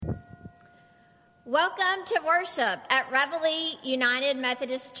Welcome to worship at Reveille United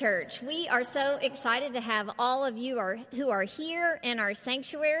Methodist Church. We are so excited to have all of you who are here in our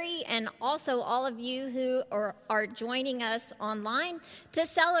sanctuary and also all of you who are joining us online to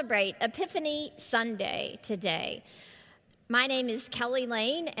celebrate Epiphany Sunday today. My name is Kelly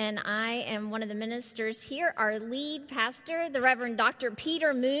Lane, and I am one of the ministers here. Our lead pastor, the Reverend Dr.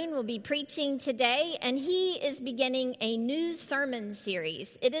 Peter Moon, will be preaching today, and he is beginning a new sermon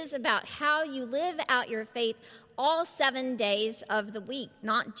series. It is about how you live out your faith all 7 days of the week,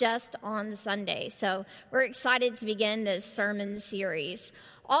 not just on Sunday. So we're excited to begin this sermon series.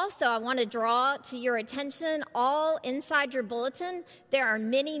 Also, I want to draw to your attention all inside your bulletin. There are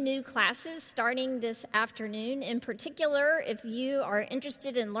many new classes starting this afternoon. In particular, if you are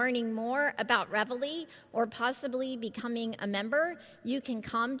interested in learning more about Reveille or possibly becoming a member, you can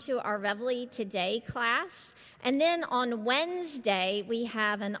come to our Reveille Today class. And then on Wednesday, we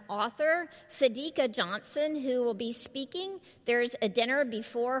have an author, Sadiqa Johnson, who will be speaking. There's a dinner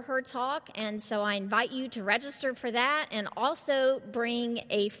before her talk, and so I invite you to register for that and also bring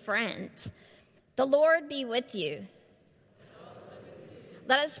a friend. The Lord be with you.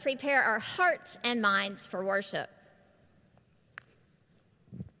 Let us prepare our hearts and minds for worship.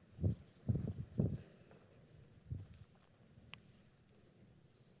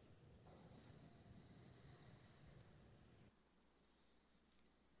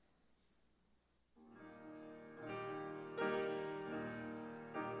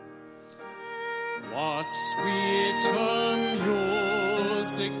 What sweeter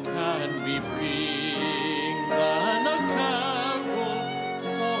music can we bring than a carol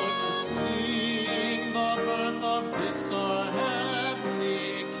for to sing the birth of this our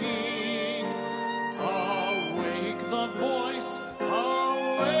heavenly King? Awake the voice,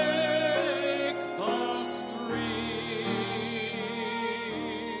 awake the string.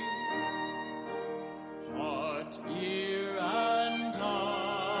 Heart, ear, and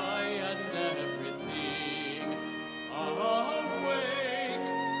eye, and everything, awake,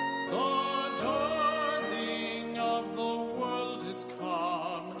 the darling of the world is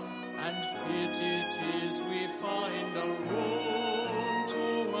come, and fit it is we find a room to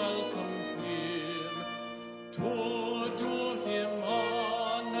welcome him, to do him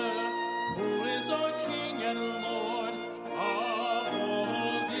honor, who is our King and Lord of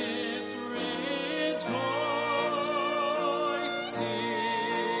all this rejoicing.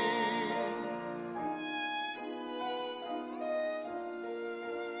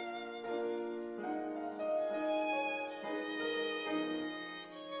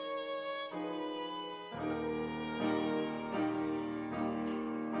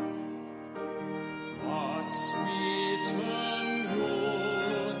 What sweeter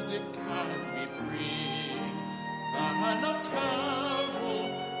music can we bring than a carol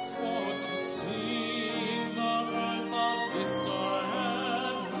for to sing the birth of this our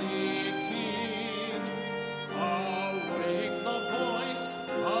heavenly King? Awake the voice,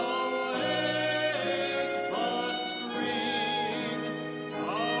 awake the string,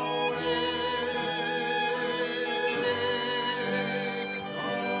 awake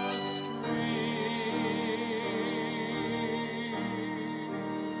the string.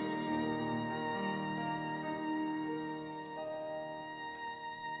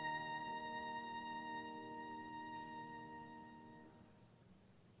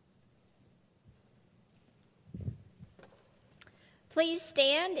 Please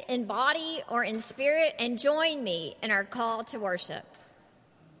stand in body or in spirit and join me in our call to worship.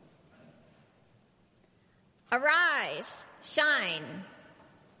 Arise, shine.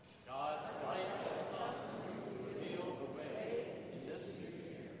 God's light has come to reveal the way in this new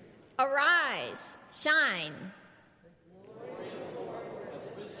year. Arise, shine.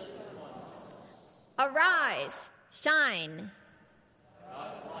 Arise, shine.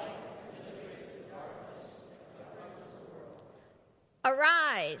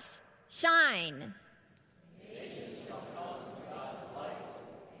 Arise, shine. Nations shall come to God's light,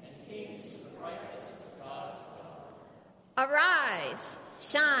 and kings to the brightness of God's dawn. Arise,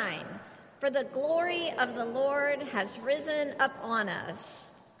 shine, for the glory of the Lord has risen upon us.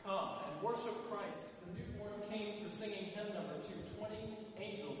 Come and worship Christ, the newborn King, through singing hymn number 220,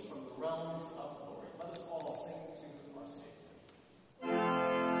 Angels from the Realms of Glory. Let us all sing to our Savior.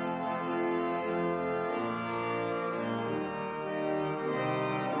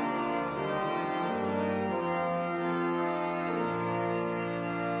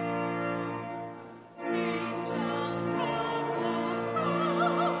 Angels from the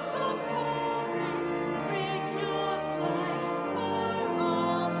realms of glory, bring your light o'er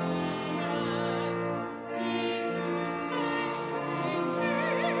all the earth. He who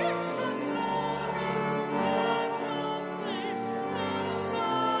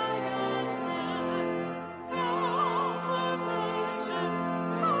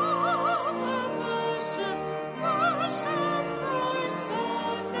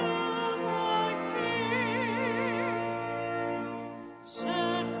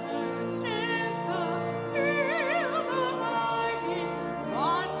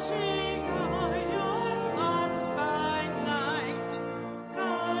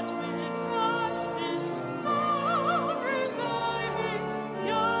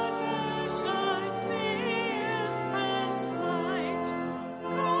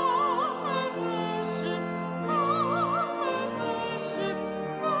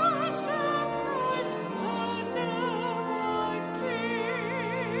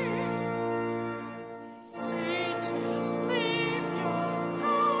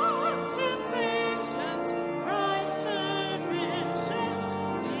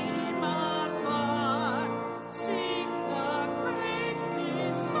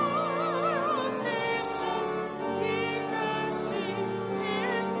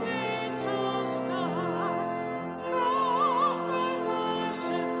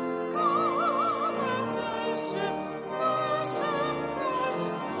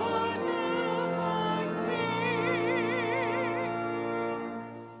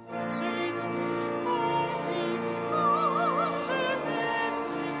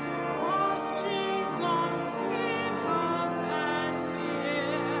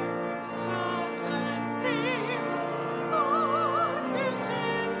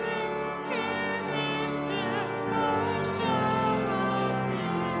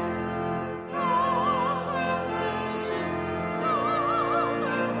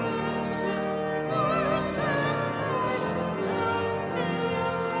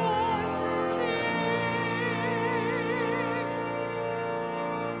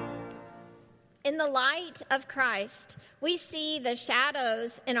In the light of Christ, we see the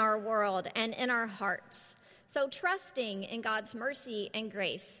shadows in our world and in our hearts. So, trusting in God's mercy and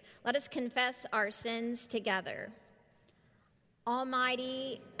grace, let us confess our sins together.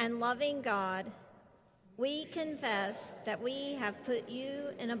 Almighty and loving God, we confess that we have put you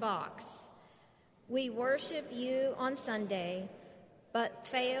in a box. We worship you on Sunday, but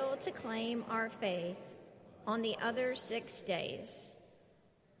fail to claim our faith on the other 6 days.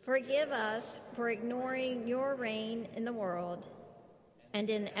 Forgive us for ignoring your reign in the world and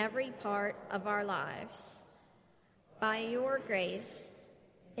in every part of our lives. By your grace,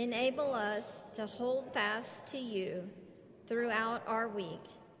 enable us to hold fast to you throughout our week.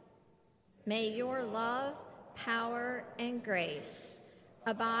 May your love, power, and grace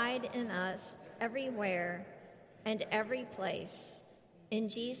abide in us everywhere and every place. In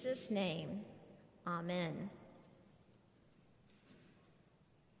Jesus' name, amen.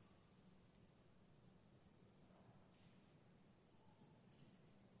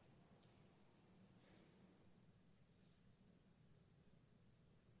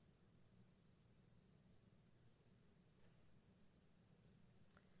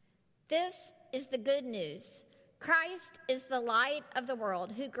 This is the good news. Christ is the light of the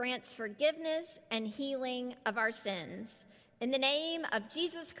world who grants forgiveness and healing of our sins. In the name of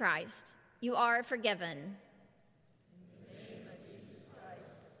Jesus Christ, you are forgiven. In the name of Jesus Christ,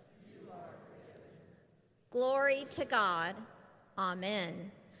 you are forgiven. Glory to God.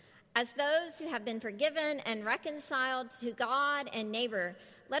 Amen. As those who have been forgiven and reconciled to God and neighbor,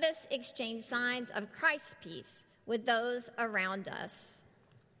 let us exchange signs of Christ's peace with those around us.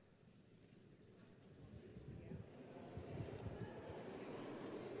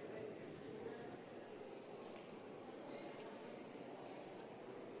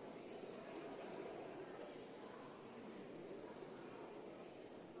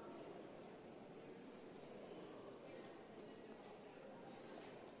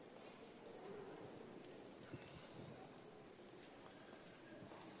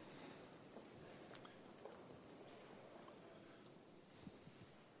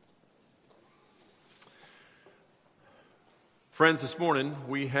 Friends, this morning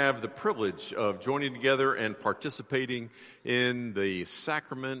we have the privilege of joining together and participating in the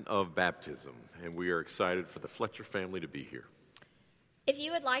sacrament of baptism, and we are excited for the Fletcher family to be here. If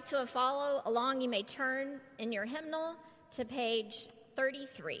you would like to follow along, you may turn in your hymnal to page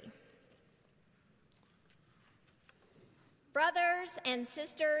 33. Brothers and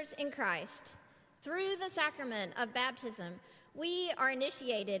sisters in Christ, through the sacrament of baptism, we are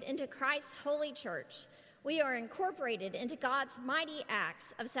initiated into Christ's holy church. We are incorporated into God's mighty acts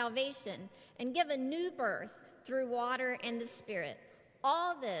of salvation and given new birth through water and the Spirit.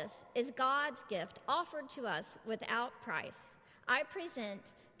 All this is God's gift offered to us without price. I present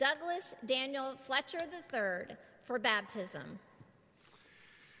Douglas Daniel Fletcher III for baptism.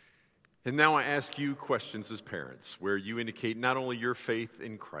 And now I ask you questions as parents, where you indicate not only your faith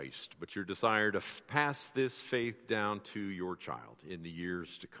in Christ, but your desire to pass this faith down to your child in the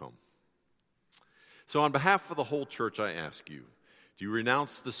years to come. So on behalf of the whole church, I ask you, do you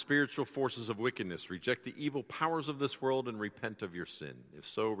renounce the spiritual forces of wickedness, reject the evil powers of this world, and repent of your sin? If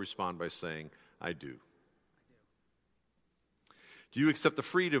so, respond by saying, I do. Do you accept the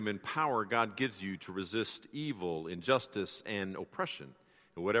freedom and power God gives you to resist evil, injustice, and oppression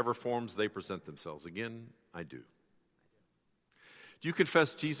in whatever forms they present themselves? Again, I do. Do you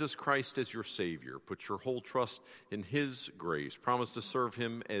confess Jesus Christ as your Savior, put your whole trust in His grace, promise to serve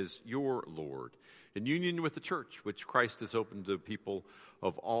Him as your Lord, in union with the church, which Christ has opened to people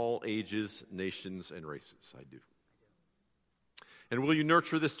of all ages, nations, and races? I do. And will you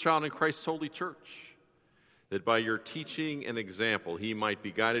nurture this child in Christ's holy church, that by your teaching and example he might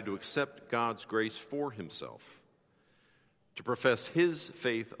be guided to accept God's grace for himself, to profess his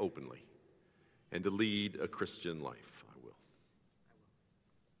faith openly, and to lead a Christian life? I will.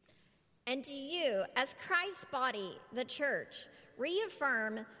 And do you, as Christ's body, the church,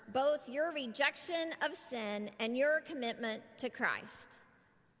 reaffirm both your rejection of sin and your commitment to Christ?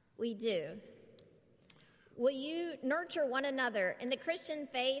 We do. Will you nurture one another in the Christian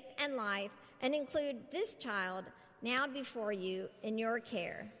faith and life and include this child now before you in your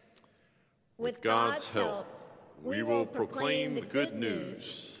care? With God's help, we will proclaim the good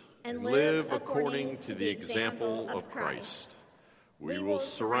news and live according to the example of Christ. We will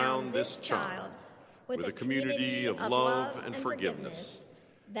surround this child with a community of love and forgiveness,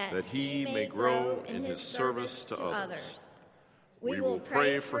 that he may grow in his service to others. We will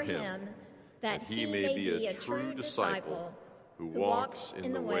pray for him that he may be a true disciple who walks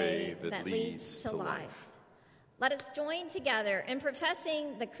in the way that leads to life. Let us join together in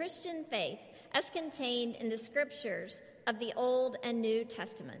professing the Christian faith as contained in the scriptures of the Old and New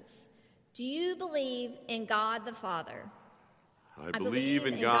Testaments. Do you believe in God the Father? I believe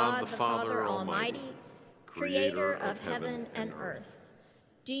in God the Father Almighty, creator of heaven and earth.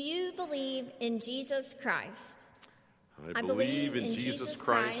 Do you believe in Jesus Christ? I believe in Jesus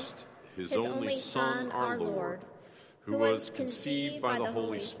Christ, his only Son, our Lord, who was conceived by the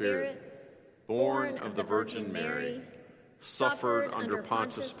Holy Spirit, born of the Virgin Mary, suffered under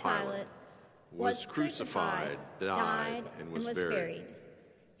Pontius Pilate, was crucified, died, and was buried.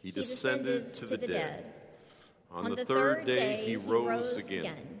 He descended to the dead. On the third day he rose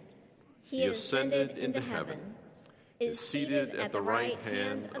again. He ascended into heaven, is seated at the right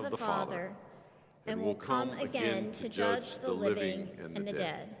hand of the Father, and will come again to judge the living and the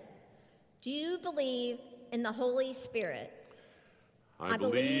dead. Do you believe in the Holy Spirit? I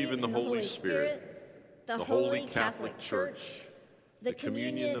believe in the Holy Spirit, the Holy Catholic Church, the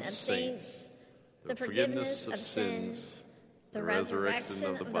communion of saints, the forgiveness of sins, the resurrection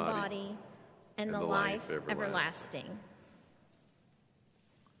of the body, and the life everlasting.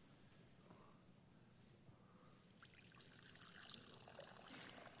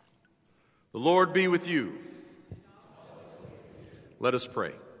 The Lord be with you. Let us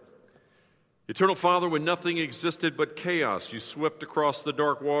pray. Eternal Father, when nothing existed but chaos, you swept across the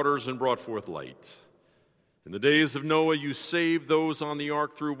dark waters and brought forth light. In the days of Noah, you saved those on the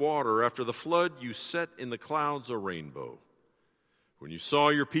ark through water. After the flood, you set in the clouds a rainbow. When you saw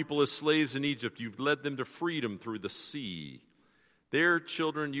your people as slaves in Egypt, you've led them to freedom through the sea. Their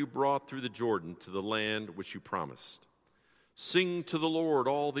children you brought through the Jordan to the land which you promised. Sing to the Lord,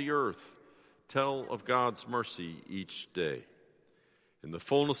 all the earth. Tell of God's mercy each day. In the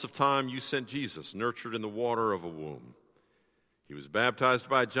fullness of time, you sent Jesus, nurtured in the water of a womb. He was baptized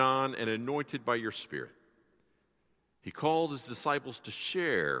by John and anointed by your Spirit. He called his disciples to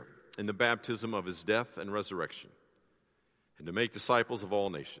share in the baptism of his death and resurrection, and to make disciples of all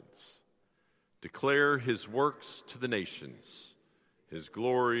nations. Declare his works to the nations, his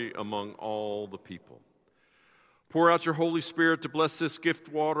glory among all the people. Pour out your Holy Spirit to bless this gift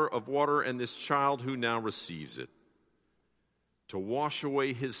of water and this child who now receives it, to wash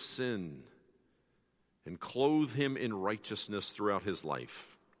away his sin and clothe him in righteousness throughout his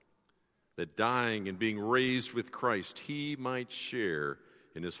life, that dying and being raised with Christ, he might share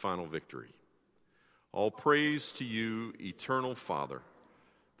in his final victory. All praise to you, eternal Father,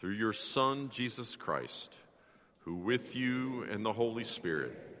 through your Son, Jesus Christ, who with you and the Holy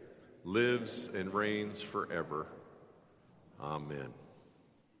Spirit lives and reigns forever. Amen.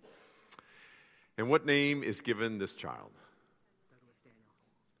 And what name is given this child?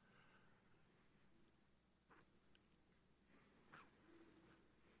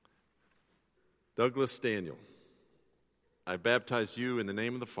 Douglas Daniel. I baptize you in the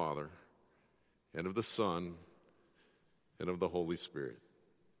name of the Father, and of the Son, and of the Holy Spirit.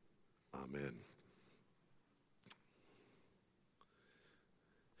 Amen.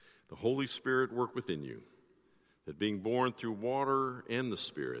 The Holy Spirit work within you, that being born through water and the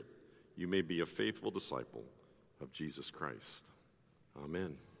Spirit, you may be a faithful disciple of Jesus Christ.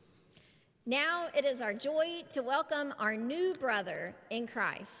 Amen. Now it is our joy to welcome our new brother in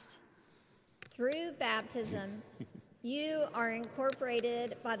Christ. Through baptism, you are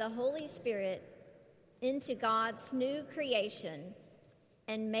incorporated by the Holy Spirit into God's new creation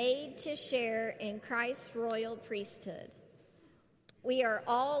and made to share in Christ's royal priesthood. We are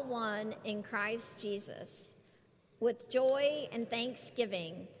all one in Christ Jesus. With joy and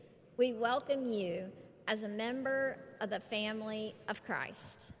thanksgiving, we welcome you as a member of the family of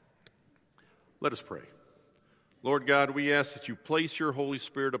Christ. Let us pray. Lord God, we ask that you place your Holy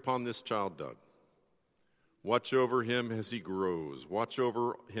Spirit upon this child, Doug. Watch over him as he grows. Watch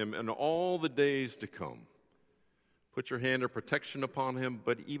over him in all the days to come. Put your hand of protection upon him,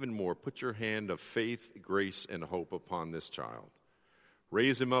 but even more, put your hand of faith, grace, and hope upon this child.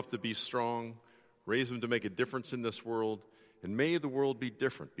 Raise him up to be strong. Raise him to make a difference in this world. And may the world be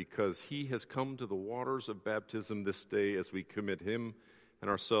different because he has come to the waters of baptism this day as we commit him and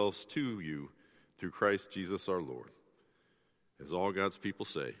ourselves to you through Christ Jesus our Lord. As all God's people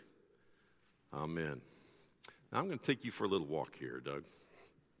say, amen. Now I'm going to take you for a little walk here, Doug.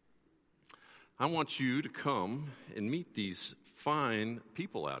 I want you to come and meet these fine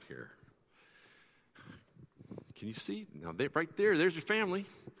people out here. Can you see? Now, right there's your family.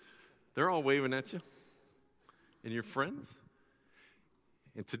 They're all waving at you. And your friends.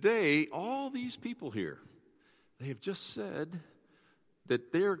 And today, all these people here, they have just said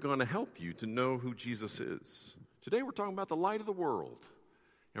that they're going to help you to know who Jesus is. Today we're talking about the light of the world.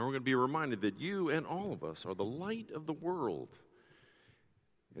 And we're going to be reminded that you and all of us are the light of the world.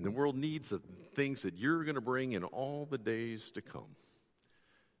 And the world needs the things that you're going to bring in all the days to come.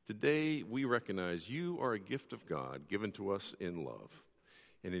 Today, we recognize you are a gift of God given to us in love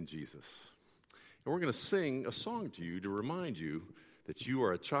and in Jesus. And we're going to sing a song to you to remind you that you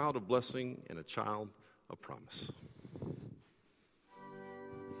are a child of blessing and a child of promise.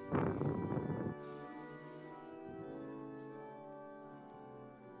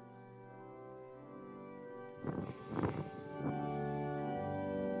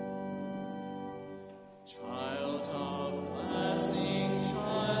 Child of blessing,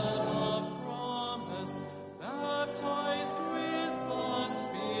 child of promise, baptized with the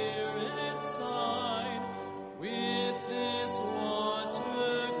Spirit's sign, with this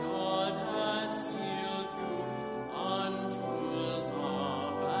water God has sealed you unto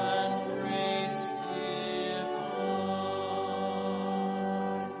love and grace divine.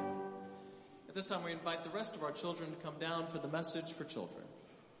 At this time, we invite the rest of our children to come down for the message for children.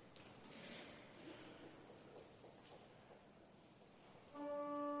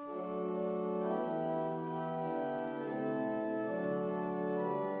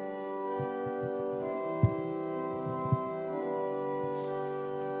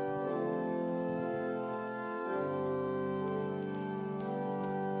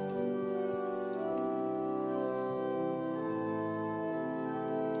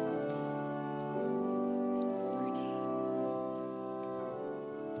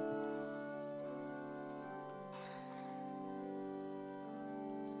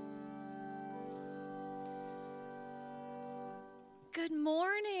 Good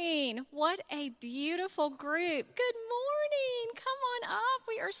morning. What a beautiful group. Good morning. Come on up.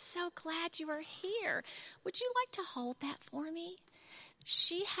 We are so glad you are here. Would you like to hold that for me?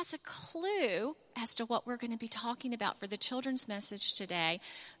 She has a clue as to what we're going to be talking about for the children's message today,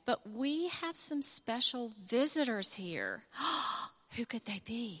 but we have some special visitors here. Who could they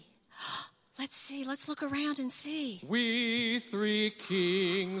be? Let's see. Let's look around and see. We three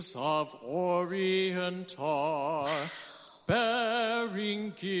kings of Orient are,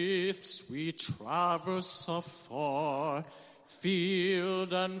 bearing gifts we traverse afar,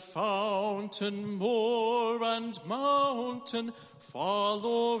 field and fountain, moor and mountain,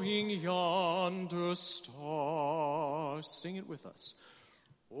 following yonder star. Sing it with us.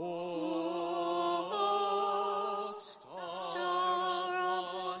 Oh, Star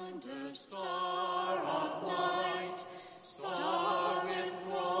of wonder, star of light, star with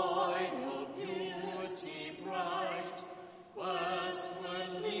royal beauty bright,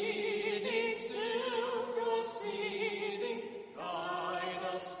 westward leading, still proceeding, guide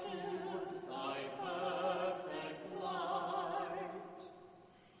us to thy perfect light.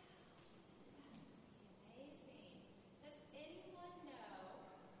 Amazing. Does anyone know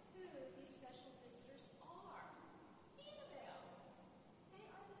who these special visitors are? Annabelle. They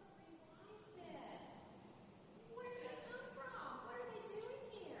are the three wise men. Where did they come from? What are they doing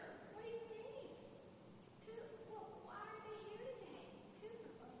here? What do you think? Why are they here today? Who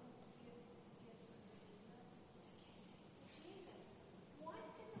give to Jesus? What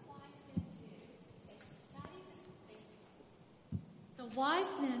did the wise men do? They studied The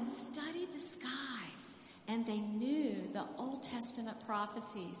wise men studied the skies, and they knew the Old Testament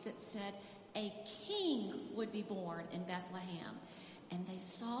prophecies that said a king would be born in Bethlehem. And they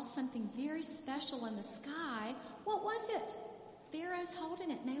saw something very special in the sky. What was it? Pharaoh's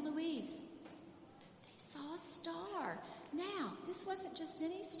holding it, May Louise. They saw a star. Now, this wasn't just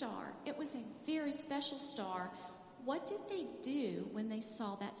any star. It was a very special star. What did they do when they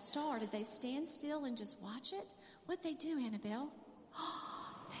saw that star? Did they stand still and just watch it? What'd they do, Annabelle?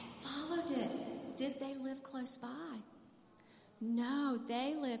 They followed it. Did they live close by? No,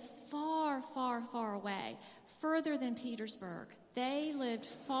 they lived far, far, far away, further than Petersburg. They lived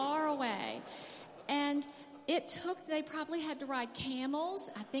far away. And they probably had to ride camels.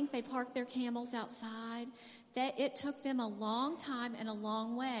 I think they parked their camels outside. It took them a long time and a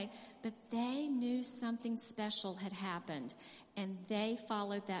long way, but they knew something special had happened, and they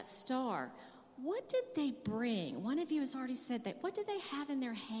followed that star. What did they bring? One of you has already said that. What did they have in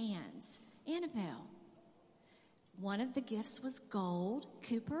their hands? Annabelle. One of the gifts was gold.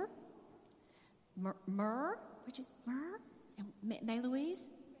 Cooper? Myrrh? Myrrh? And May Louise?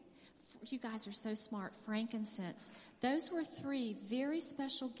 You guys are so smart. Frankincense. Those were three very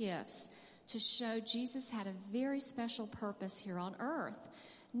special gifts to show Jesus had a very special purpose here on earth.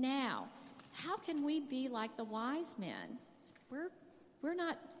 Now, how can we be like the wise men? We're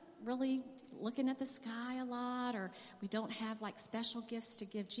not really looking at the sky a lot, or we don't have like special gifts to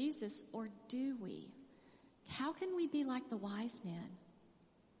give Jesus, or do we? How can we be like the wise men?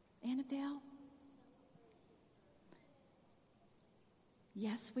 Annabelle?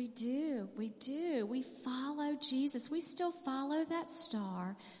 Yes, we do. We do. We follow Jesus. We still follow that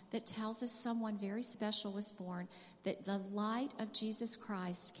star that tells us someone very special was born, that the light of Jesus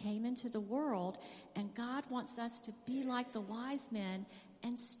Christ came into the world, and God wants us to be like the wise men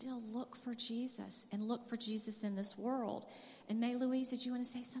and still look for Jesus and look for Jesus in this world. And May Louise, did you want to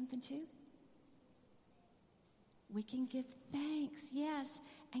say something too? We can give thanks, yes.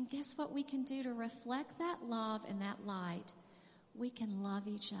 And guess what we can do to reflect that love and that light? We can love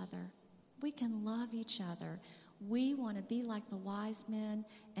each other. We can love each other. We want to be like the wise men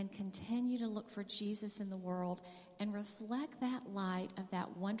and continue to look for Jesus in the world and reflect that light of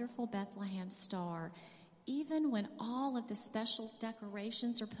that wonderful Bethlehem star. Even when all of the special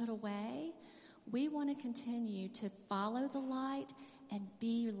decorations are put away, we want to continue to follow the light and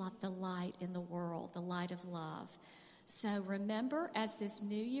be like the light in the world, the light of love. So remember, as this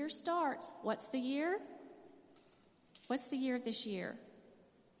new year starts, what's the year? What's the year of this year?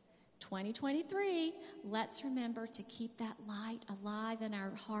 2023. Let's remember to keep that light alive in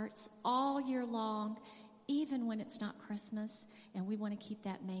our hearts all year long, even when it's not Christmas. And we want to keep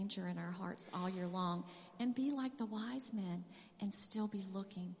that manger in our hearts all year long and be like the wise men and still be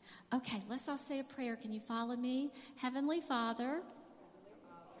looking. Okay, let's all say a prayer. Can you follow me? Heavenly Father,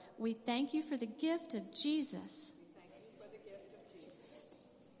 we thank you for the gift of Jesus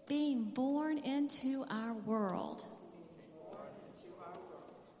being born into our world.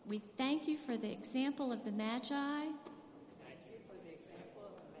 We thank you for the example of the Magi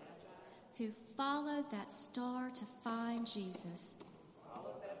who followed that star to find Jesus.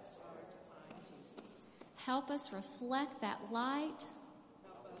 Help us reflect that light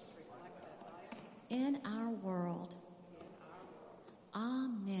in our world.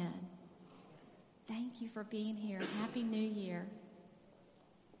 Amen. Thank you for being here. Happy New Year.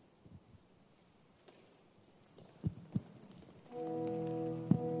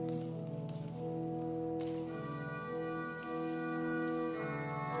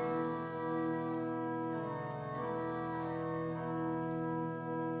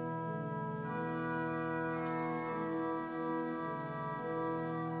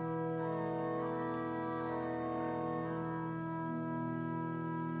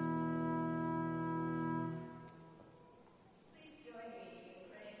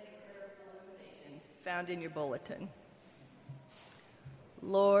 Found in your bulletin.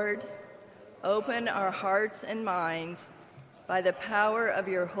 Lord, open our hearts and minds by the power of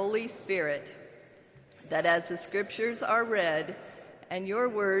your Holy Spirit, that as the scriptures are read and your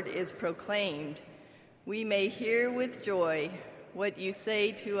word is proclaimed, we may hear with joy what you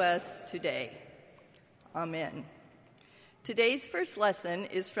say to us today. Amen. Today's first lesson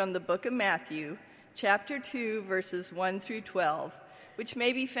is from the book of Matthew, chapter 2, verses 1 through 12, which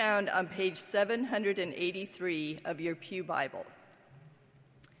may be found on page 783 of your Pew Bible.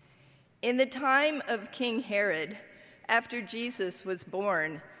 In the time of King Herod, after Jesus was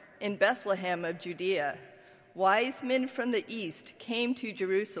born in Bethlehem of Judea, wise men from the east came to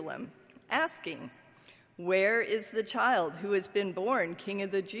Jerusalem, asking, "Where is the child who has been born King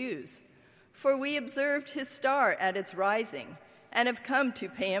of the Jews? For we observed his star at its rising and have come to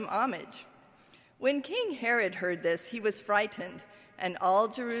pay him homage." When King Herod heard this, he was frightened, and all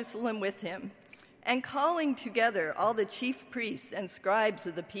Jerusalem with him. And calling together all the chief priests and scribes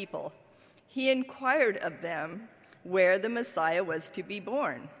of the people, he inquired of them where the Messiah was to be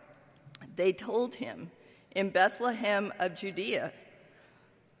born. They told him, "In Bethlehem of Judea.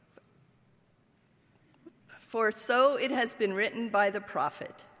 For so it has been written by the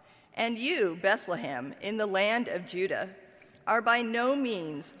prophet, and you, Bethlehem, in the land of Judah, are by no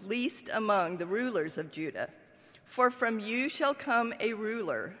means least among the rulers of Judah. For from you shall come a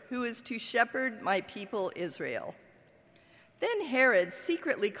ruler who is to shepherd my people Israel." Then Herod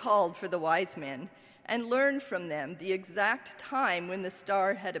secretly called for the wise men and learned from them the exact time when the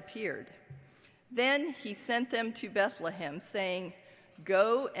star had appeared. Then he sent them to Bethlehem, saying,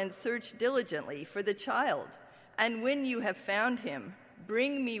 "Go and search diligently for the child, and when you have found him,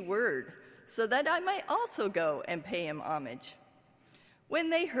 bring me word, so that I might also go and pay him homage." When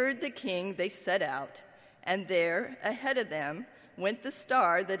they heard the king, they set out. And there, ahead of them, went the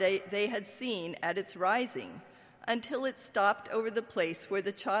star that they had seen at its rising, until it stopped over the place where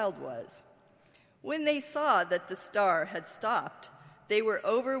the child was. When they saw that the star had stopped, they were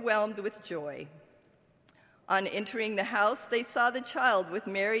overwhelmed with joy. On entering the house, they saw the child with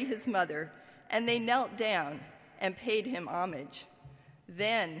Mary his mother, and they knelt down and paid him homage.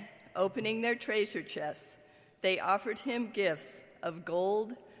 Then, opening their treasure chests, they offered him gifts of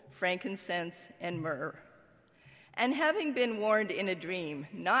gold, frankincense, and myrrh. And having been warned in a dream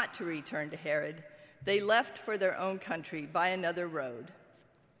not to return to Herod, they left for their own country by another road.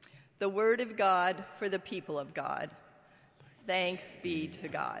 The word of God for the people of God. Thanks be to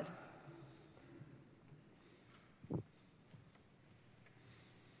God.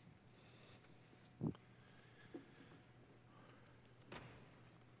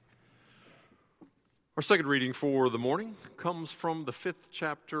 Our second reading for the morning comes from the 5th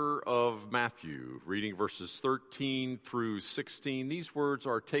chapter of Matthew, reading verses 13 through 16. These words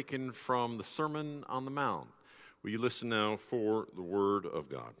are taken from the Sermon on the Mount. Will you listen now for the word of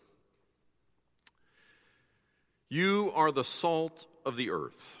God? You are the salt of the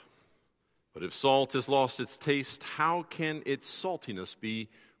earth. But if salt has lost its taste, how can its saltiness be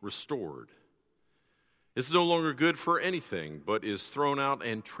restored? It's no longer good for anything, but is thrown out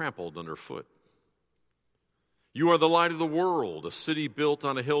and trampled underfoot. You are the light of the world. A city built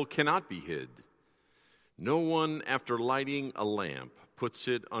on a hill cannot be hid. No one, after lighting a lamp, puts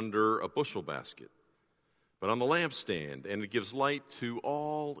it under a bushel basket, but on the lampstand, and it gives light to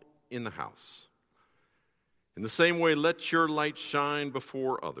all in the house. In the same way, let your light shine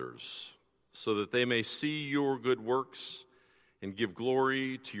before others, so that they may see your good works and give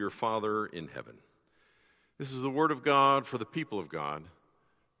glory to your Father in heaven. This is the word of God for the people of God.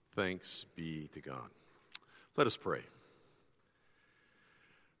 Thanks be to God. Let us pray.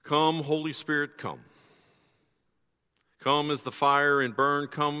 Come, Holy Spirit, come. Come as the fire and burn,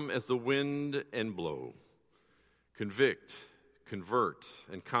 come as the wind and blow. Convict, convert,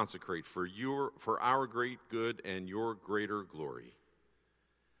 and consecrate for our great good and your greater glory.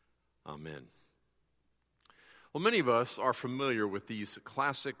 Amen. Well, many of us are familiar with these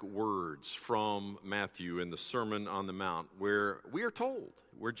classic words from Matthew in the Sermon on the Mount, where we are told,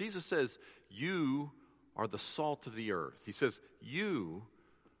 where Jesus says, you are the salt of the earth. He says, you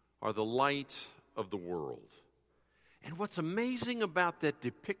are the light of the world. And what's amazing about that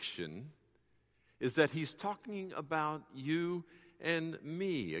depiction is that he's talking about you and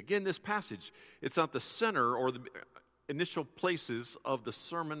me. Again, this passage, it's at the center or the initial places of the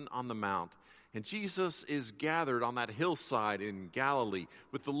Sermon on the Mount. And Jesus is gathered on that hillside in Galilee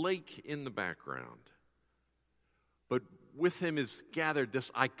with the lake in the background. But with him is gathered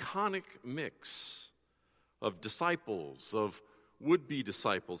this iconic mix of disciples, of would-be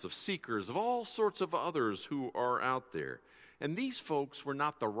disciples, of seekers, of all sorts of others who are out there. And these folks were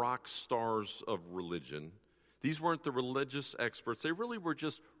not the rock stars of religion. These weren't the religious experts. They really were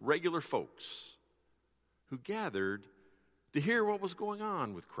just regular folks who gathered to hear what was going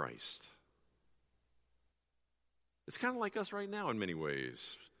on with Christ. It's kind of like us right now in many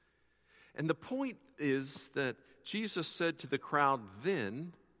ways. And the point is that Jesus said to the crowd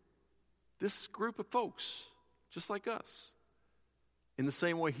then, this group of folks, just like us, in the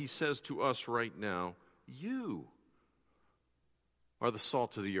same way he says to us right now, you are the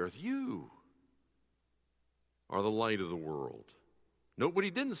salt of the earth. You are the light of the world. Note what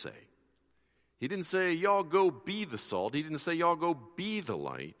he didn't say. He didn't say, y'all go be the salt. He didn't say, y'all go be the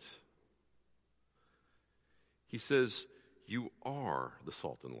light. He says, you are the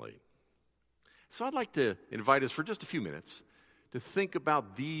salt and light. So I'd like to invite us for just a few minutes to think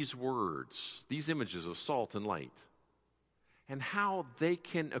about these words, these images of salt and light, and how they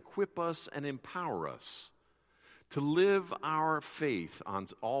can equip us and empower us to live our faith on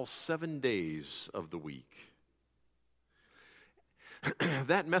all 7 days of the week.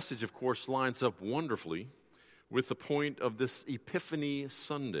 That message, of course, lines up wonderfully with the point of this Epiphany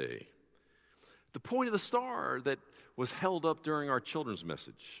Sunday. The point of the star that was held up during our children's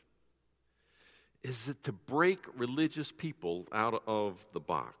message is that to break religious people out of the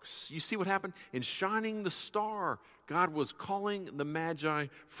box. You see what happened? In shining the star, God was calling the Magi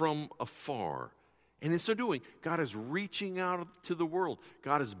from afar. And in so doing, God is reaching out to the world.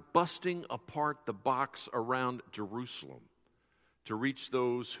 God is busting apart the box around Jerusalem to reach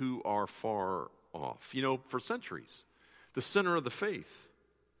those who are far off. You know, for centuries, the center of the faith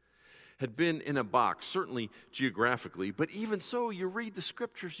had been in a box, certainly geographically, but even so, you read the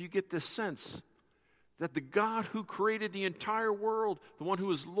scriptures, you get this sense that the God who created the entire world, the one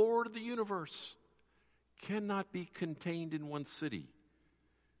who is Lord of the universe, cannot be contained in one city,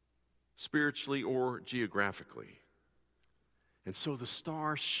 spiritually or geographically. And so the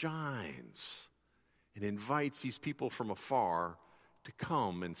star shines and invites these people from afar to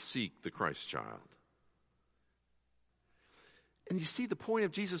come and seek the Christ child. And you see the point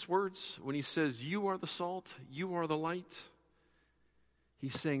of Jesus' words when he says, you are the salt, you are the light.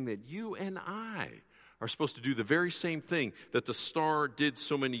 He's saying that you and I are supposed to do the very same thing that the star did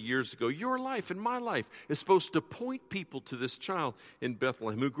so many years ago. Your life and my life is supposed to point people to this child in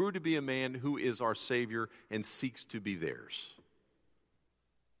Bethlehem who grew to be a man who is our Savior and seeks to be theirs.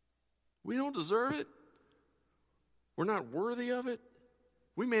 We don't deserve it. We're not worthy of it.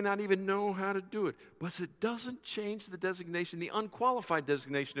 We may not even know how to do it. But it doesn't change the designation, the unqualified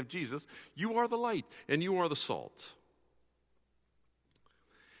designation of Jesus. You are the light and you are the salt.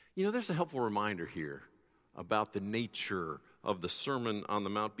 You know, there's a helpful reminder here about the nature of the Sermon on the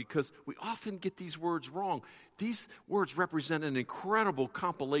Mount, because we often get these words wrong. These words represent an incredible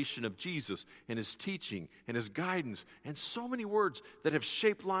compilation of Jesus and his teaching and his guidance, and so many words that have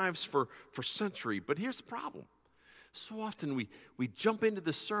shaped lives for centuries. But here's the problem. So often we jump into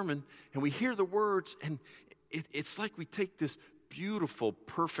the sermon and we hear the words, and it's like we take this beautiful,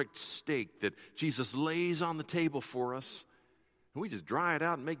 perfect steak that Jesus lays on the table for us, and we just dry it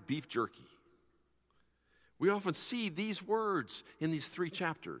out and make beef jerky. We often see these words in these 3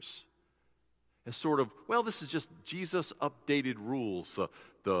 chapters as sort of, well, this is just Jesus' updated rules,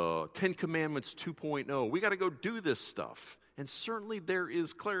 the 10 Commandments 2.0. We got to go do this stuff. And certainly there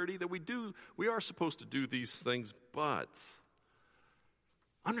is clarity that we are supposed to do these things, but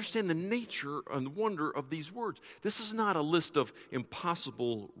understand the nature and the wonder of these words. This is not a list of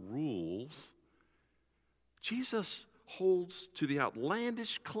impossible rules. Jesus holds to the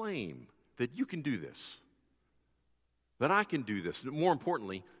outlandish claim that you can do this, that I can do this, and more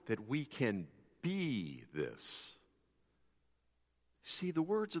importantly, that we can be this. See, the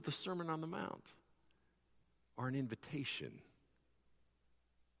words of the Sermon on the Mount are an invitation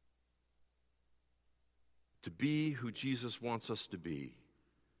to be who Jesus wants us to be,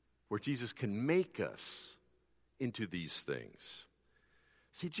 where Jesus can make us into these things.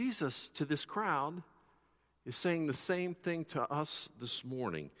 See, Jesus, to this crowd, is saying the same thing to us this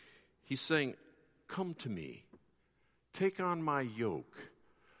morning. He's saying, come to me. Take on my yoke.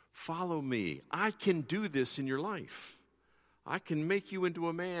 Follow me. I can do this in your life. I can make you into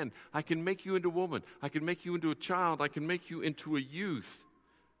a man. I can make you into a woman. I can make you into a child. I can make you into a youth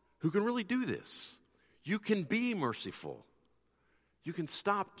who can really do this. You can be merciful. You can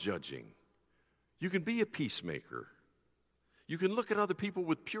stop judging. You can be a peacemaker. You can look at other people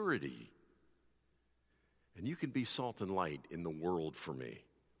with purity. And you can be salt and light in the world for me.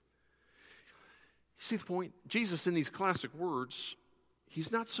 You see the point? Jesus, in these classic words,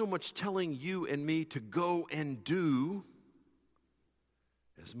 he's not so much telling you and me to go and do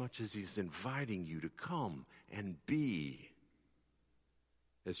as much as he's inviting you to come and be.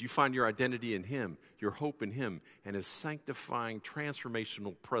 As you find your identity in him, your hope in him, and his sanctifying,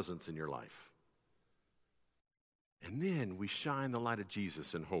 transformational presence in your life. And then we shine the light of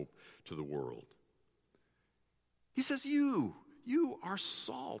Jesus and hope to the world. He says, you are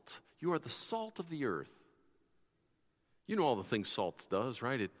salt. You are the salt of the earth. You know all the things salt does,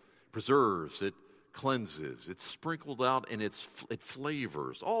 right? It preserves, it cleanses, it's sprinkled out, and it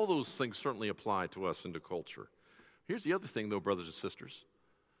flavors. All those things certainly apply to us and to culture. Here's the other thing, though, brothers and sisters.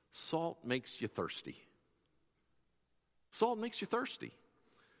 Salt makes you thirsty. Salt makes you thirsty.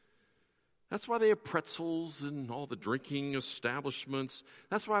 That's why they have pretzels and all the drinking establishments.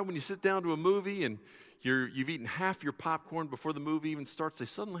 That's why when you sit down to a movie and you've eaten half your popcorn before the movie even starts, they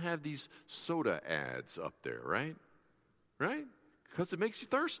suddenly have these soda ads up there, right? Right? Because it makes you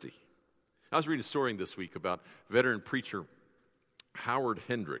thirsty. I was reading a story this week about veteran preacher Howard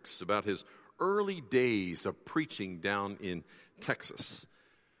Hendricks, about his early days of preaching down in Texas.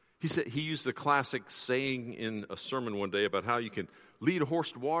 He said he used the classic saying in a sermon one day about how you can lead a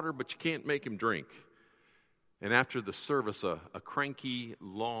horse to water, but you can't make him drink. And after the service, a cranky,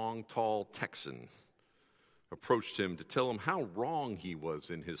 long, tall Texan approached him to tell him how wrong he was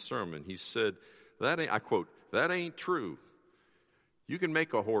in his sermon. He said, I quote, "That ain't true. You can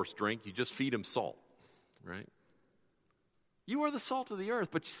make a horse drink, you just feed him salt," right? You are the salt of the earth,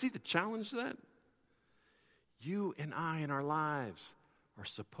 but you see the challenge then? You and I in our lives are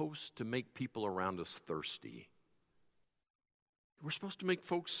supposed to make people around us thirsty. We're supposed to make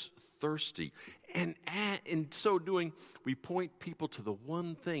folks thirsty. And in so doing, we point people to the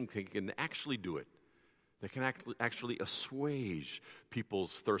one thing that can actually do it, that can actually assuage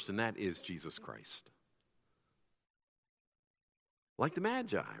people's thirst, and that is Jesus Christ. Like the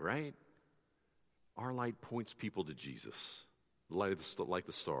Magi, right? Our light points people to Jesus, the light of like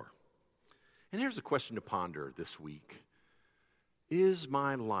the star. And here's a question to ponder this week. Is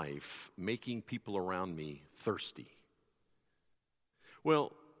my life making people around me thirsty?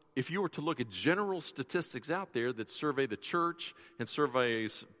 Well, if you were to look at general statistics out there that survey the church and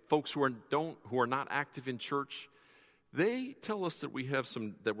surveys folks who are not active in church, they tell us that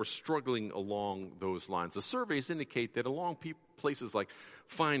we're struggling along those lines. The surveys indicate that along places like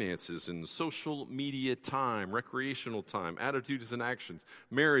finances and social media time, recreational time, attitudes and actions,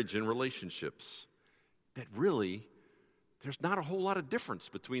 marriage and relationships, that really there's not a whole lot of difference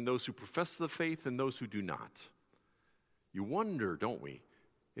between those who profess the faith and those who do not. You wonder, don't we,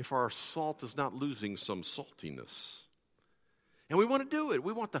 if our salt is not losing some saltiness. And we want to do it.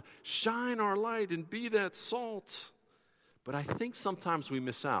 We want to shine our light and be that salt. But I think sometimes we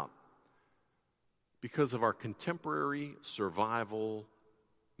miss out because of our contemporary survival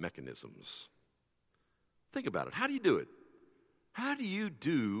mechanisms. Think about it. How do you do it? How do you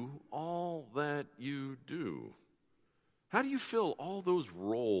do all that you do? How do you fill all those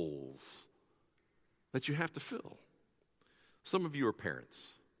roles that you have to fill? Some of you are parents.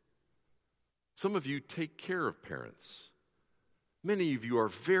 Some of you take care of parents. Many of you are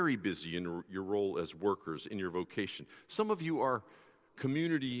very busy in your role as workers in your vocation. Some of you are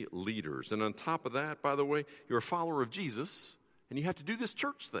community leaders. And on top of that, by the way, you're a follower of Jesus, and you have to do this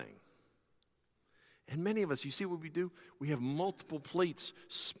church thing. And many of us, you see what we do? We have multiple plates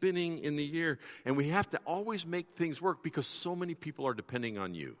spinning in the air, and we have to always make things work because so many people are depending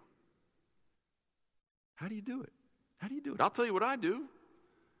on you. How do you do it? How do you do it? I'll tell you what I do.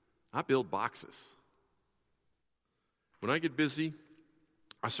 I build boxes. When I get busy,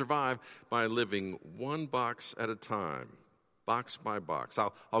 I survive by living one box at a time, box by box.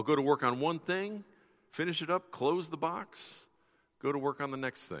 I'll go to work on one thing, finish it up, close the box, go to work on the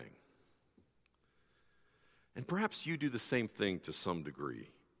next thing. And perhaps you do the same thing to some degree.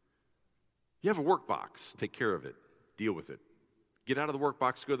 You have a work box, take care of it, deal with it. Get out of the work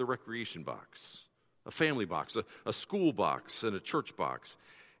box, go to the recreation box, a family box, a school box, and a church box.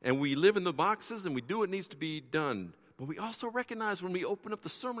 And we live in the boxes and we do what needs to be done. But we also recognize when we open up the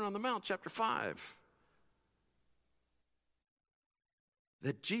Sermon on the Mount, chapter 5,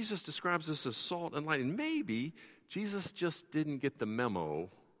 that Jesus describes us as salt and light. And maybe Jesus just didn't get the memo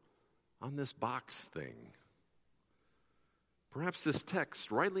on this box thing. Perhaps this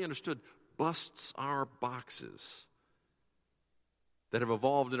text, rightly understood, busts our boxes that have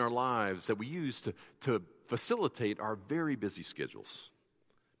evolved in our lives that we use to facilitate our very busy schedules.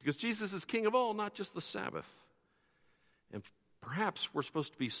 Because Jesus is King of all, not just the Sabbath. And perhaps we're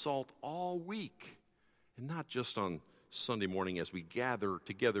supposed to be salt all week and not just on Sunday morning as we gather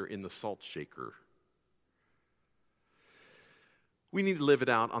together in the salt shaker. We need to live it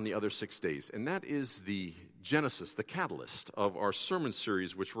out on the other 6 days. And that is the genesis, the catalyst of our sermon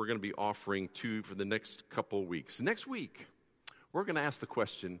series, which we're going to be offering for the next couple weeks. Next week, we're going to ask the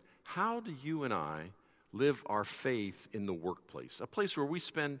question, how do you and I live our faith in the workplace, a place where we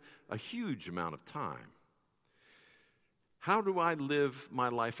spend a huge amount of time? How do I live my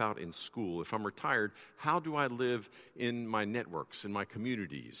life out in school? If I'm retired, how do I live in my networks, in my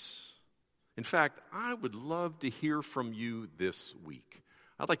communities? In fact, I would love to hear from you this week.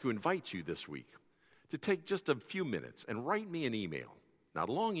 I'd like to invite you this week to take just a few minutes and write me an email. Not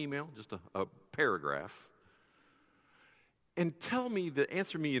a long email, just a paragraph. And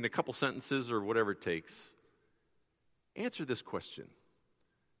answer me in a couple sentences or whatever it takes. Answer this question.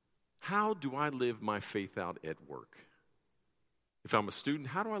 How do I live my faith out at work? If I'm a student,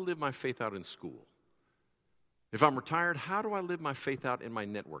 how do I live my faith out in school? If I'm retired, how do I live my faith out in my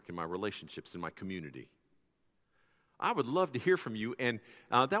network, in my relationships, in my community? I would love to hear from you, and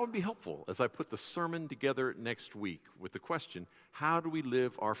that would be helpful as I put the sermon together next week with the question, how do we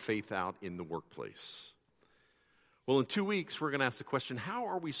live our faith out in the workplace? Well, in 2 weeks, we're going to ask the question, how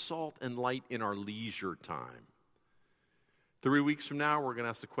are we salt and light in our leisure time? 3 weeks from now, we're going to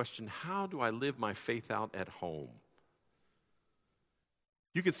ask the question, how do I live my faith out at home?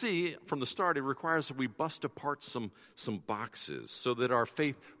 You can see from the start, it requires that we bust apart some boxes so that our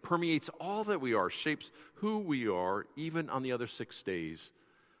faith permeates all that we are, shapes who we are, even on the other 6 days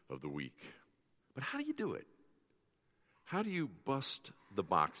of the week. But how do you do it? How do you bust the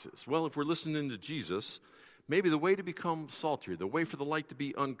boxes? Well, if we're listening to Jesus, maybe the way to become saltier, the way for the light to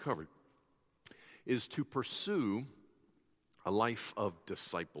be uncovered, is to pursue a life of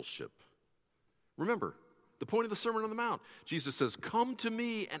discipleship. Remember, the point of the Sermon on the Mount, Jesus says, come to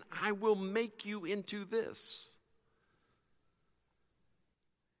me and I will make you into this.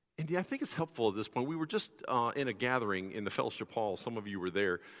 And I think it's helpful at this point. We were just in a gathering in the fellowship hall, some of you were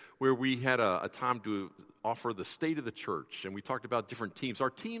there, where we had a time to offer the state of the church, and we talked about different teams.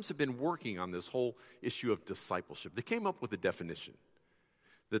 Our teams have been working on this whole issue of discipleship. They came up with a definition.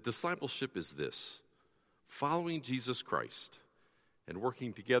 That discipleship is this: following Jesus Christ and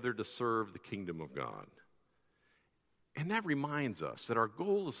working together to serve the kingdom of God. And that reminds us that our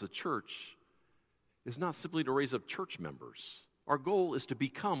goal as a church is not simply to raise up church members. Our goal is to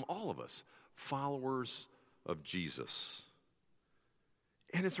become, all of us, followers of Jesus.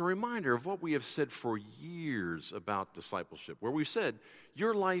 And it's a reminder of what we have said for years about discipleship, where we've said,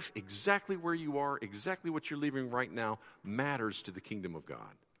 your life, exactly where you are, exactly what you're living right now, matters to the kingdom of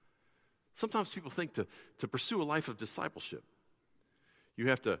God. Sometimes people think to pursue a life of discipleship, you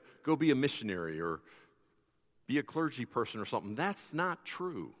have to go be a missionary or be a clergy person or something. That's not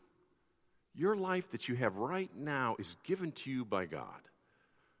true. Your life that you have right now is given to you by God.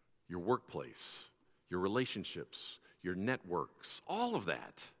 Your workplace, your relationships, your networks, all of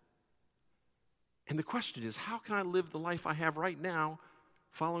that. And the question is, how can I live the life I have right now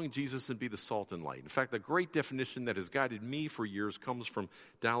following Jesus and be the salt and light? In fact, the great definition that has guided me for years comes from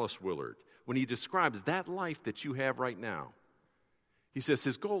Dallas Willard. When he describes that life that you have right now, he says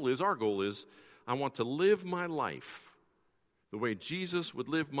our goal is, I want to live my life the way Jesus would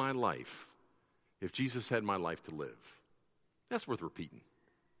live my life if Jesus had my life to live. That's worth repeating.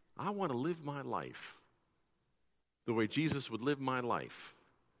 I want to live my life the way Jesus would live my life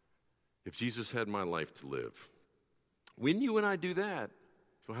if Jesus had my life to live. When you and I do that,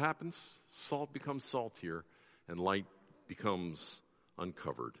 what happens? Salt becomes saltier and light becomes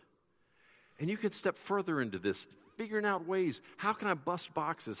uncovered. And you can step further into this, figuring out ways. How can I bust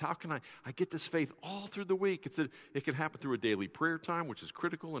boxes? How can I get this faith all through the week? It can happen through a daily prayer time, which is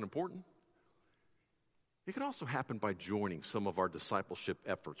critical and important. It can also happen by joining some of our discipleship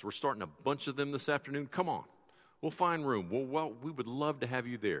efforts. We're starting a bunch of them this afternoon. Come on. We'll find room. We would love to have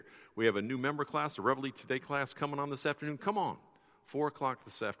you there. We have a new member class, a Reveille Today class coming on this afternoon. Come on. 4 o'clock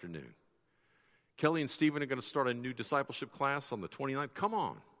this afternoon. Kelly and Stephen are going to start a new discipleship class on the 29th. Come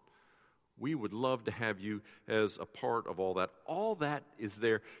on. We would love to have you as a part of all that. All that is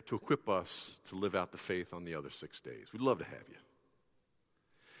there to equip us to live out the faith on the other 6 days. We'd love to have you.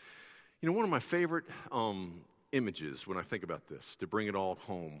 You know, one of my favorite images when I think about this, to bring it all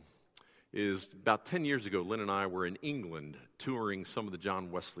home, is about 10 years ago, Lynn and I were in England touring some of the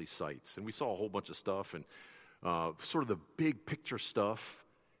John Wesley sites. And we saw a whole bunch of stuff and sort of the big picture stuff.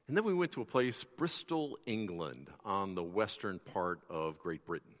 And then we went to a place, Bristol, England, on the western part of Great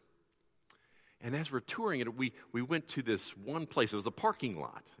Britain. And as we're touring it, we went to this one place. It was a parking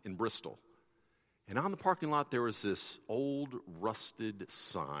lot in Bristol. And on the parking lot, there was this old rusted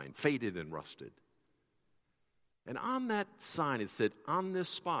sign, faded and rusted. And on that sign, it said, on this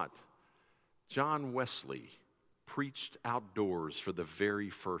spot, John Wesley preached outdoors for the very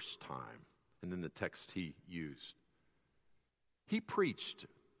first time. And then the text he used. He preached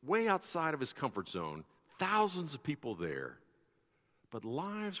way outside of his comfort zone, thousands of people there. But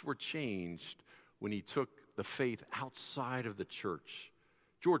lives were changed when he took the faith outside of the church.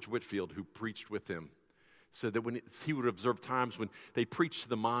 George Whitefield, who preached with him, said that he would observe times when they preached to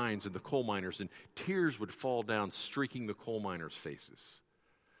the mines and the coal miners, and tears would fall down, streaking the coal miners' faces.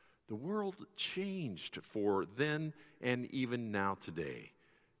 The world changed for then and even now today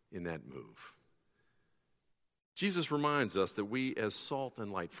in that move. Jesus reminds us that we, as salt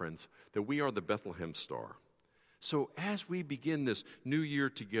and light, friends, that we are the Bethlehem star. So as we begin this new year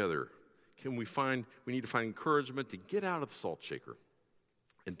together, we need to find encouragement to get out of the salt shaker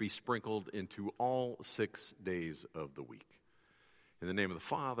and be sprinkled into all 6 days of the week. In the name of the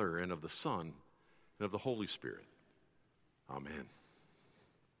Father, and of the Son, and of the Holy Spirit. Amen.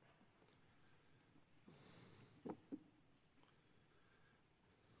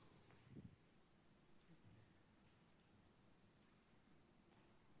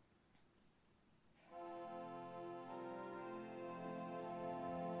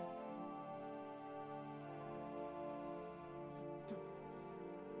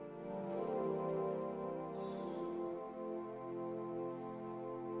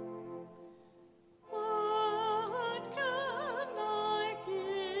 What can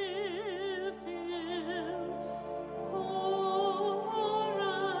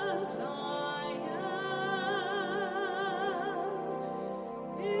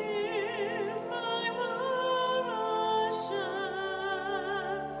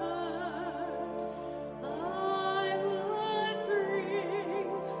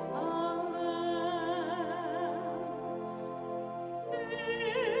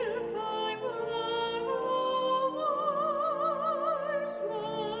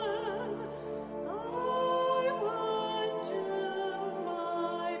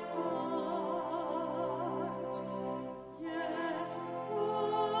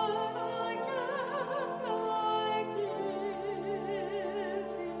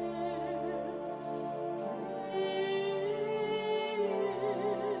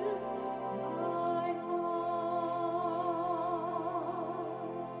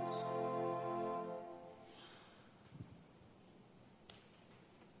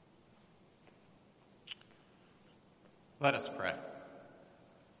Let us pray.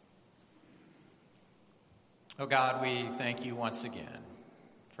 Oh God, we thank you once again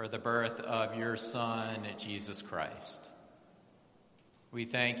for the birth of your Son, Jesus Christ. We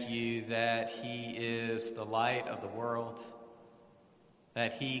thank you that he is the light of the world,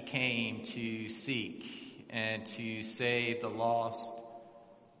 that he came to seek and to save the lost,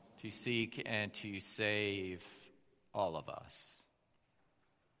 to seek and to save all of us.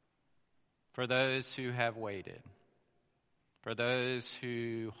 For those who have waited, for those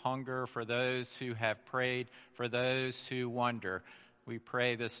who hunger, for those who have prayed, for those who wonder, we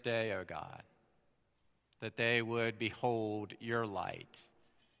pray this day, O God, that they would behold your light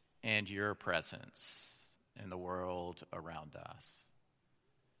and your presence in the world around us.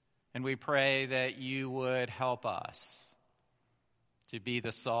 And we pray that you would help us to be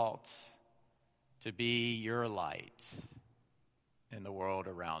the salt, to be your light in the world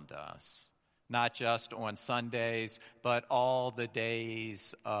around us. Not just on Sundays, but all the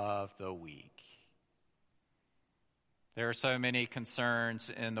days of the week. There are so many concerns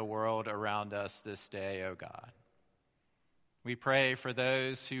in the world around us this day, O God. We pray for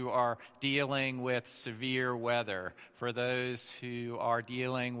those who are dealing with severe weather, for those who are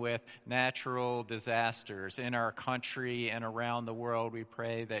dealing with natural disasters in our country and around the world. We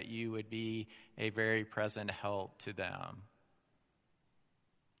pray that you would be a very present help to them.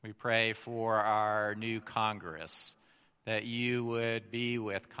 We pray for our new Congress, that you would be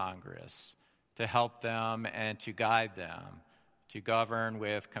with Congress to help them and to guide them, to govern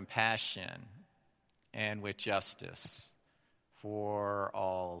with compassion and with justice for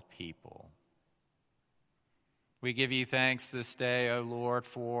all people. We give you thanks this day, O Lord,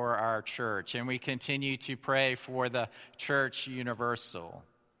 for our church, and we continue to pray for the Church Universal,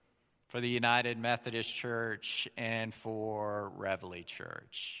 for the United Methodist Church, and for Reveille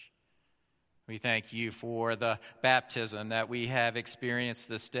Church. We thank you for the baptism that we have experienced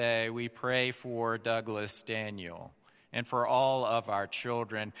this day. We pray for Douglas Daniel and for all of our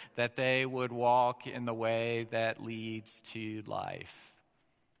children, that they would walk in the way that leads to life.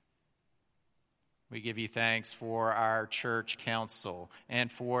 We give you thanks for our church council and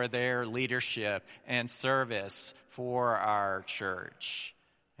for their leadership and service for our church.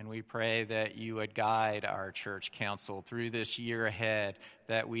 And we pray that you would guide our church council through this year ahead,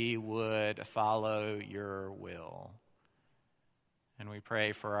 that we would follow your will. And we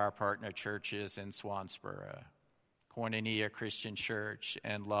pray for our partner churches in Swansboro, Koinonia Christian Church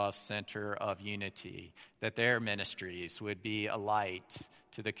and Love Center of Unity, that their ministries would be a light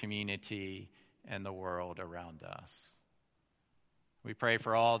to the community and the world around us. We pray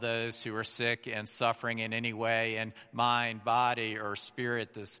for all those who are sick and suffering in any way, in mind, body, or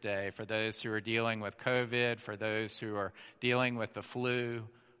spirit this day, for those who are dealing with COVID, for those who are dealing with the flu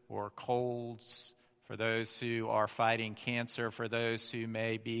or colds, for those who are fighting cancer, for those who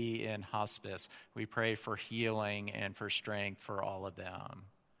may be in hospice. We pray for healing and for strength for all of them.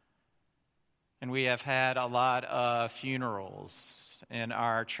 And we have had a lot of funerals in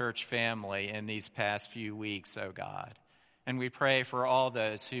our church family in these past few weeks, oh God. And we pray for all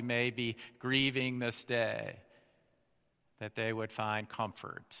those who may be grieving this day, that they would find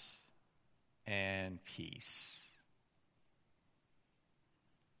comfort and peace.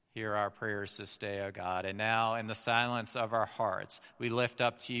 Hear our prayers this day, O God. And now, in the silence of our hearts, we lift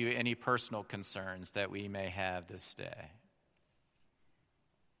up to you any personal concerns that we may have this day.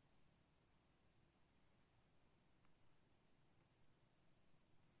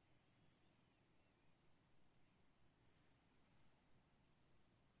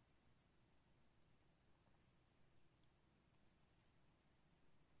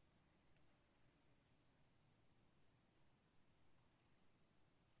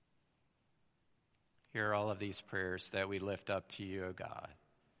 Hear all of these prayers that we lift up to you, O God.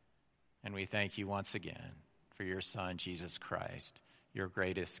 And we thank you once again for your Son, Jesus Christ, your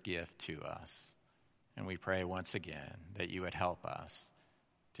greatest gift to us. And we pray once again that you would help us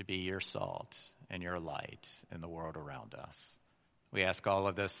to be your salt and your light in the world around us. We ask all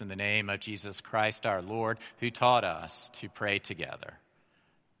of this in the name of Jesus Christ, our Lord, who taught us to pray together.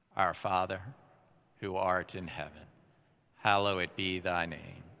 Our Father, who art in heaven, hallowed be thy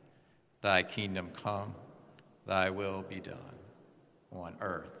name. Thy kingdom come, thy will be done, on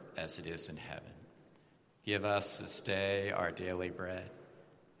earth as it is in heaven. Give us this day our daily bread,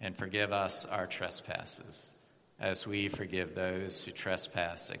 and forgive us our trespasses, as we forgive those who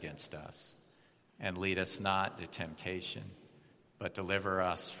trespass against us. And lead us not into temptation, but deliver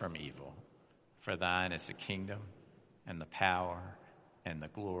us from evil. For thine is the kingdom, and the power, and the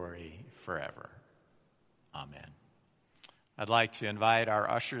glory forever. Amen. I'd like to invite our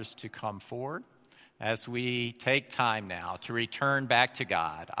ushers to come forward as we take time now to return back to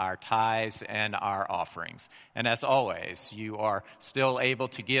God our tithes and our offerings. And as always, you are still able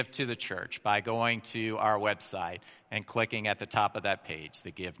to give to the church by going to our website and clicking at the top of that page,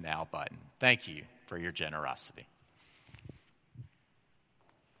 the Give Now button. Thank you for your generosity.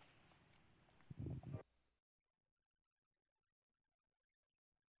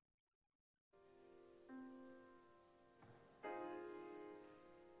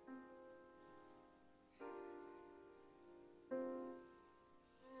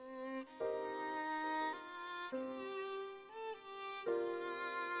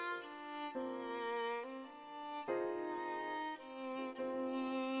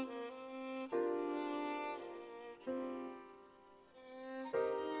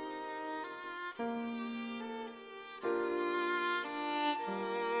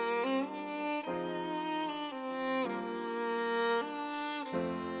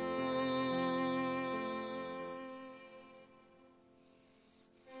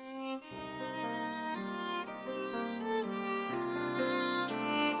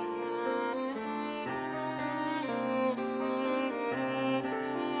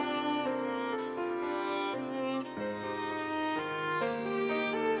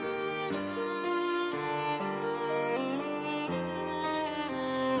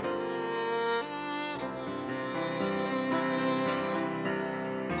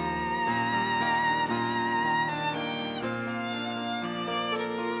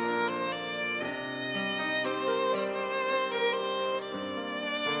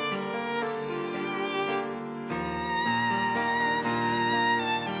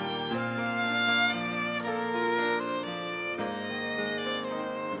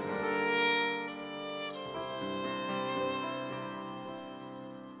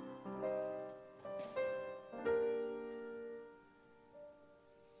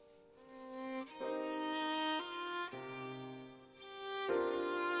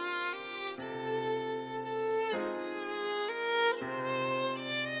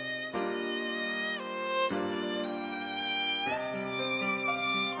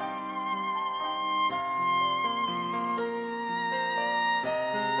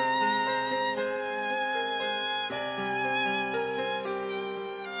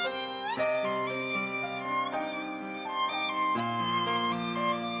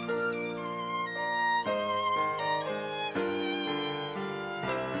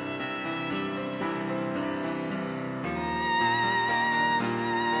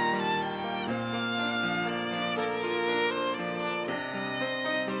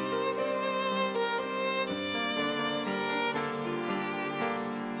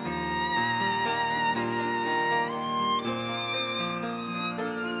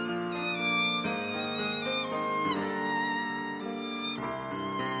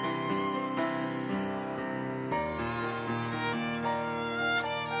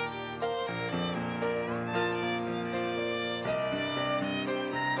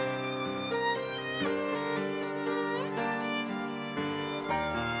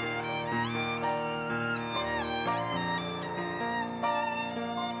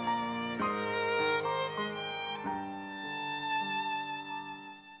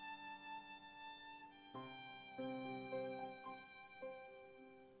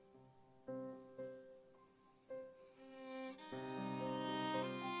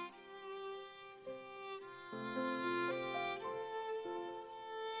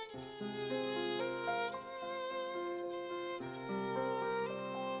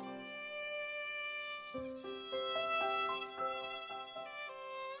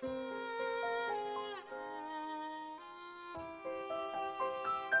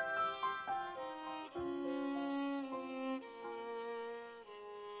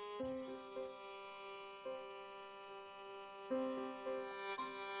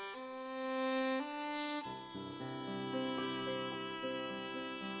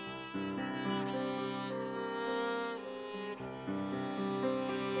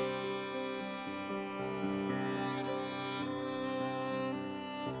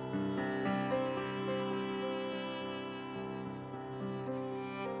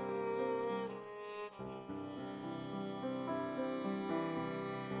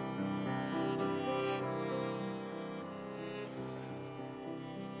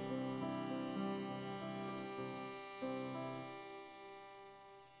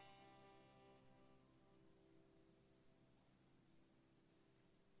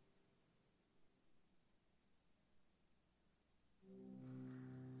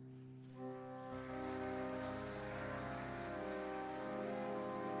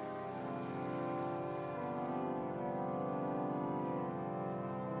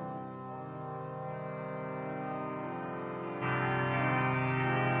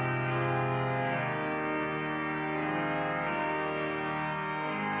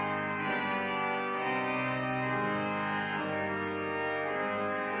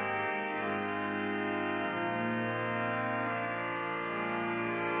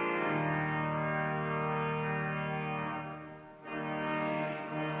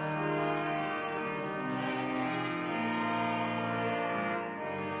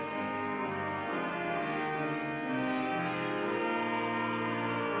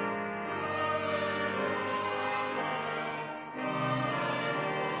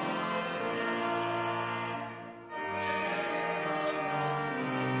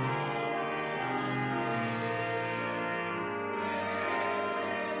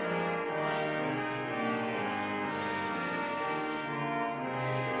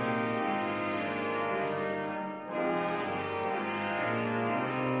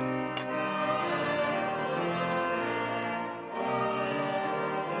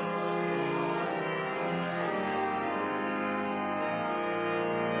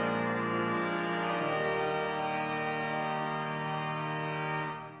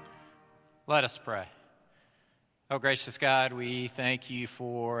 Let us pray. Oh, gracious God, we thank you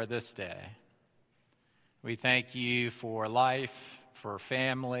for this day. We thank you for life, for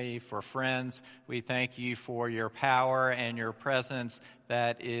family, for friends. We thank you for your power and your presence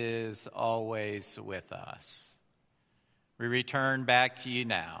that is always with us. We return back to you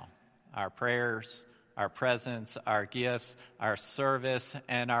now, our prayers, our presence, our gifts, our service,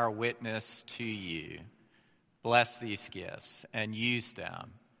 and our witness to you. Bless these gifts and use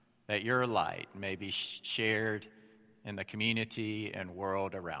them, that your light may be shared in the community and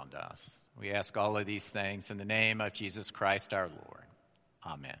world around us. We ask all of these things in the name of Jesus Christ our Lord.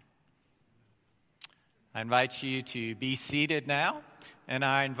 Amen. I invite you to be seated now, and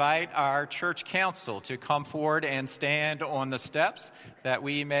I invite our church council to come forward and stand on the steps that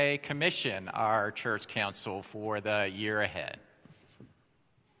we may commission our church council for the year ahead.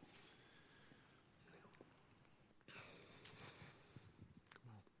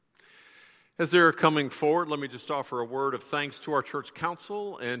 As they're coming forward, let me just offer a word of thanks to our church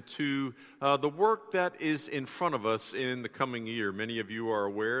council and to the work that is in front of us in the coming year. Many of you are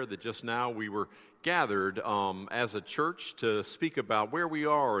aware that just now we were gathered as a church to speak about where we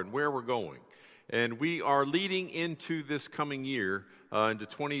are and where we're going. And we are leading into this coming year, into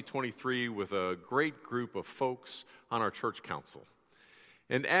 2023, with a great group of folks on our church council.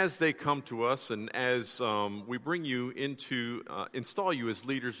 And as they come to us and as we bring you into, install you as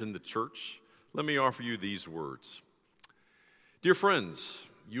leaders in the church, let me offer you these words. Dear friends,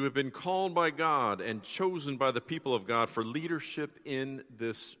 you have been called by God and chosen by the people of God for leadership in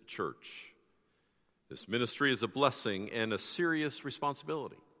this church. This ministry is a blessing and a serious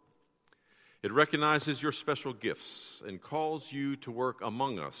responsibility. It recognizes your special gifts and calls you to work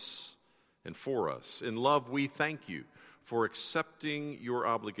among us and for us. In love, we thank you for accepting your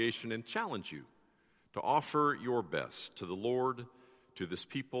obligation and challenge you to offer your best to the Lord, to this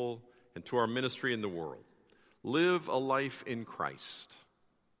people, and to our ministry in the world. Live a life in Christ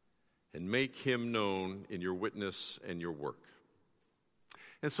and make him known in your witness and your work.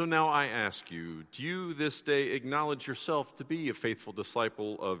 And so now I ask you, do you this day acknowledge yourself to be a faithful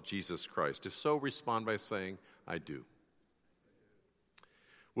disciple of Jesus Christ? If so, respond by saying, I do.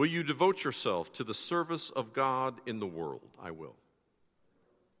 Will you devote yourself to the service of God in the world? I will.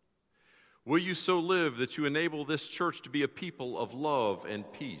 Will you so live that you enable this church to be a people of love and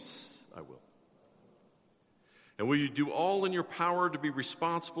peace? I will. And will you do all in your power to be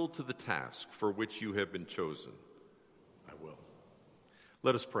responsible to the task for which you have been chosen? I will.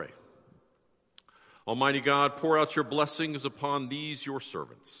 Let us pray. Almighty God, pour out your blessings upon these your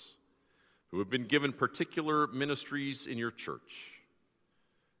servants who have been given particular ministries in your church.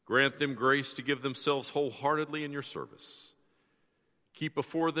 Grant them grace to give themselves wholeheartedly in your service. Keep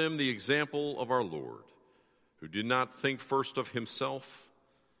before them the example of our Lord, who did not think first of himself,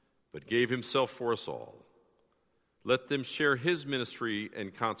 but gave himself for us all. Let them share his ministry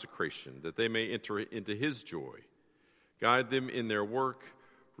and consecration, that they may enter into his joy. Guide them in their work,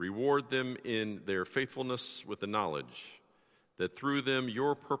 reward them in their faithfulness with the knowledge that through them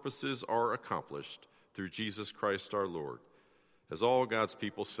your purposes are accomplished through Jesus Christ our Lord. As all God's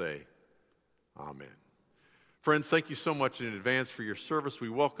people say, Amen. Friends, thank you so much in advance for your service. We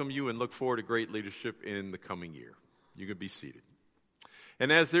welcome you and look forward to great leadership in the coming year. You can be seated.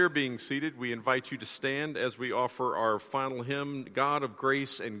 And as they're being seated, we invite you to stand as we offer our final hymn, God of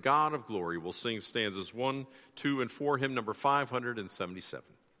Grace and God of Glory. We'll sing stanzas 1, 2, and 4, hymn number 577.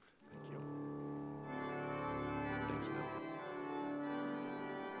 Thank you. Thanks, Bill.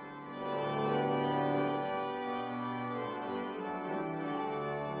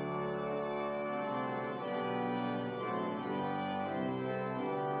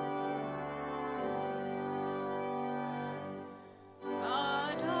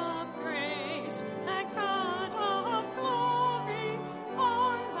 God of grace and God of glory,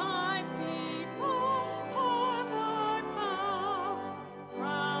 on thy people, o'er thy power,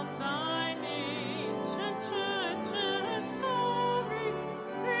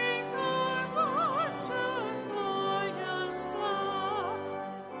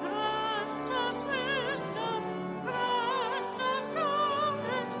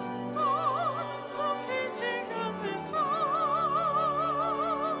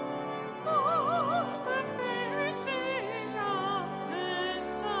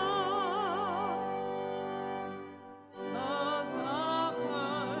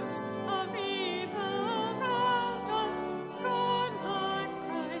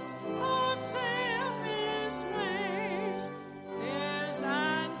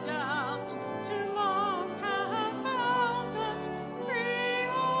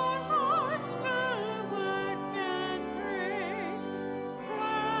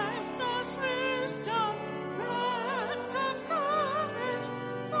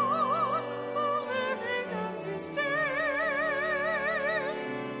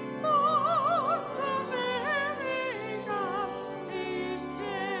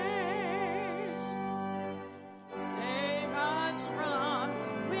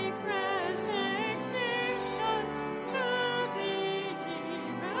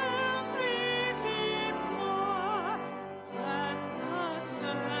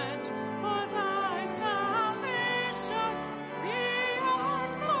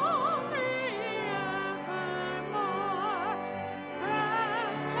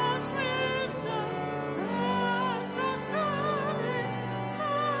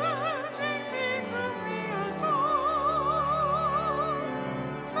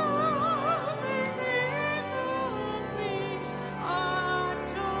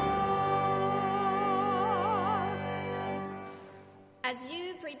 As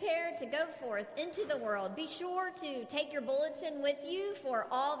you prepare to go forth into the world, be sure to take your bulletin with you for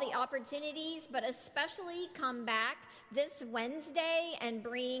all the opportunities, but especially come back this Wednesday and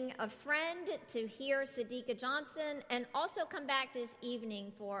bring a friend to hear Sadiqa Johnson, and also come back this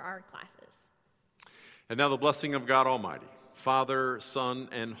evening for our classes. And now the blessing of God Almighty, Father, Son,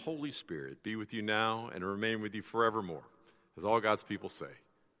 and Holy Spirit be with you now and remain with you forevermore. As all God's people say,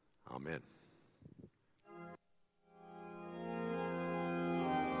 amen.